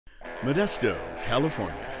Modesto,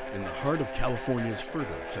 California, in the heart of California's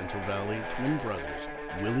fertile Central Valley, twin brothers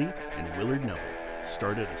Willie and Willard Neville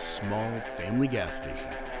started a small family gas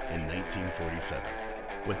station in 1947.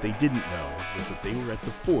 What they didn't know was that they were at the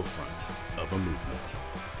forefront of a movement.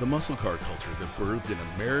 The muscle car culture that birthed an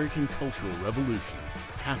American cultural revolution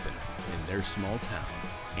happened in their small town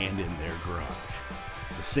and in their garage.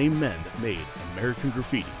 The same men that made American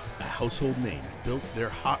graffiti a household name built their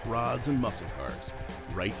hot rods and muscle cars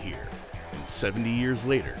right here. And 70 years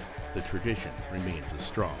later, the tradition remains as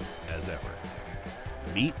strong as ever.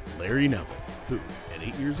 Meet Larry Neville, who, at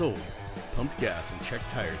 8 years old, pumped gas and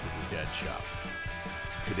checked tires at his dad's shop.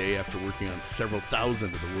 Today, after working on several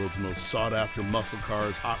thousand of the world's most sought-after muscle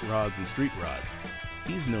cars, hot rods, and street rods,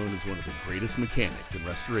 he's known as one of the greatest mechanics and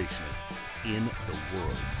restorationists in the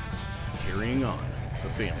world, carrying on the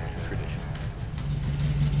family tradition.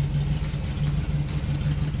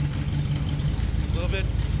 A little bit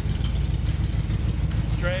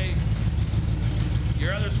straight.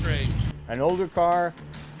 Your other straight. An older car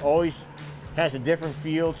always has a different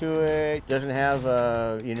feel to it. Doesn't have,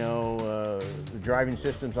 the driving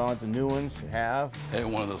systems on it the new ones have. Hey,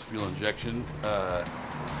 one of those fuel injection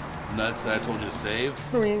nuts that I told you to save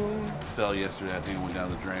fell yesterday. I think it went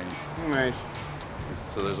down the drain. Nice.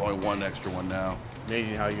 So there's only one extra one now.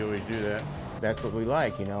 Amazing how you always do that. That's what we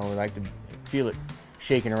like, we like to feel it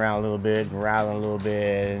shaking around a little bit and rattling a little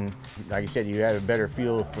bit. And like I said, you have a better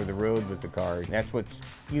feel for the road with the cars. That's what's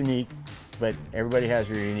unique, but everybody has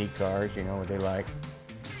their unique cars, what they like.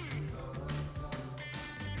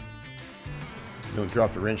 Don't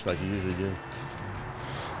drop the wrench like you usually do.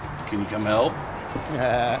 Can you come help?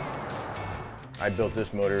 I built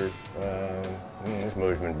this motor, this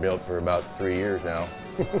motor's been built for about 3 years now.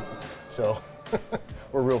 So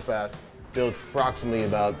we're real fast. Built approximately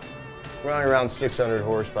about around 600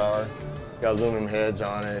 horsepower. Got aluminum heads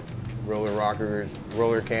on it, roller rockers,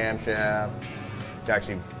 roller camshaft. It's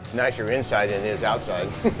actually nicer inside than it is outside.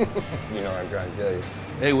 You know what I'm trying to tell you.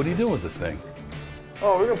 Hey, what are you doing with this thing?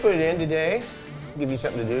 Oh, we're gonna put it in today. Give you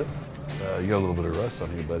something to do. You got a little bit of rust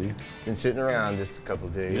on here, buddy. Been sitting around just a couple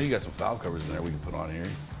of days. You got some valve covers in there we can put on here.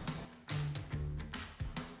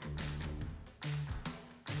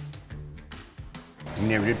 We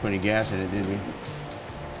never did put any gas in it, did we?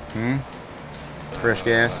 Fresh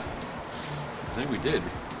gas? I think we did.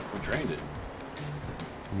 We drained it.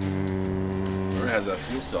 Or it has that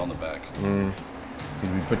fuel cell in the back.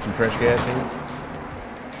 Did we put some fresh gas in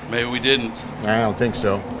it? Maybe we didn't. I don't think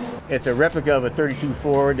so. It's a replica of a 32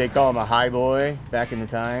 Ford. They call them a highboy back in the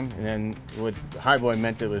time. And then what highboy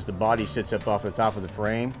meant, it was the body sits up off the top of the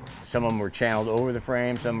frame. Some of them were channeled over the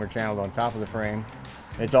frame, some were channeled on top of the frame.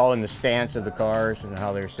 It's all in the stance of the cars and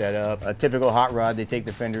how they're set up. A typical hot rod, they take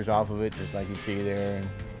the fenders off of it, just like you see there.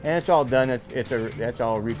 And it's all done. That's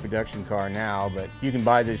all a reproduction car now, but you can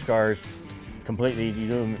buy these cars completely. You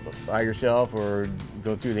do them by yourself or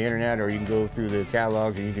go through the internet, or you can go through the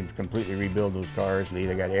catalogs and you can completely rebuild those cars. They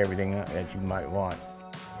got everything that you might want.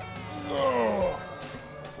 Oh,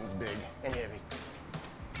 this thing's big and heavy.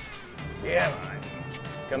 Yeah, man.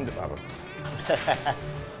 Come to Papa.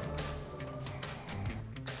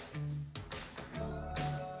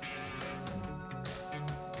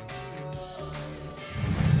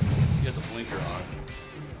 You got the blinker on.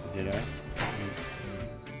 Did I?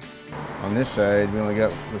 On this side, we only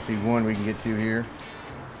got, let's see, one we can get to here.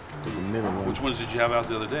 To the middle one. Which ones did you have out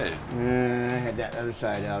the other day? I had that other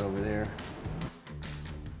side out over there.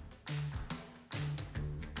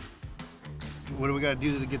 What do we got to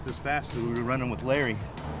do to get this faster? We were running with Larry.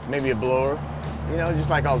 Maybe a blower. Just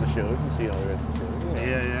like all the shows. You see all the rest of the shows.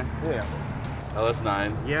 Yeah.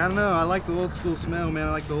 LS9. Yeah, I don't know. I like the old school smell, man.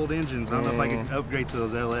 I like the old engines. I don't know if I can upgrade to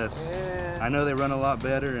those LS. Yeah. I know they run a lot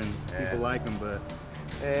better and people like them, but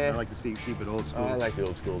I like to keep it old school. I like the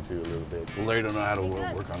old school too a little bit. Well, Larry don't know how to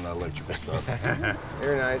work on the electrical stuff.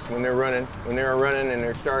 They're nice when they're running. When they're running and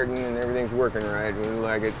they're starting and everything's working right. We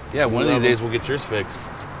like it. Yeah, one of these days we'll get yours fixed.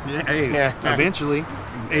 Yeah, hey, eventually.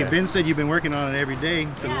 Hey, Ben said you've been working on it every day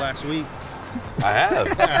for the last week. I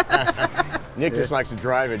have. Nick just likes to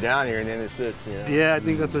drive it down here and then it sits, Yeah, I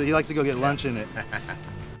think that's what he likes to go get lunch in it.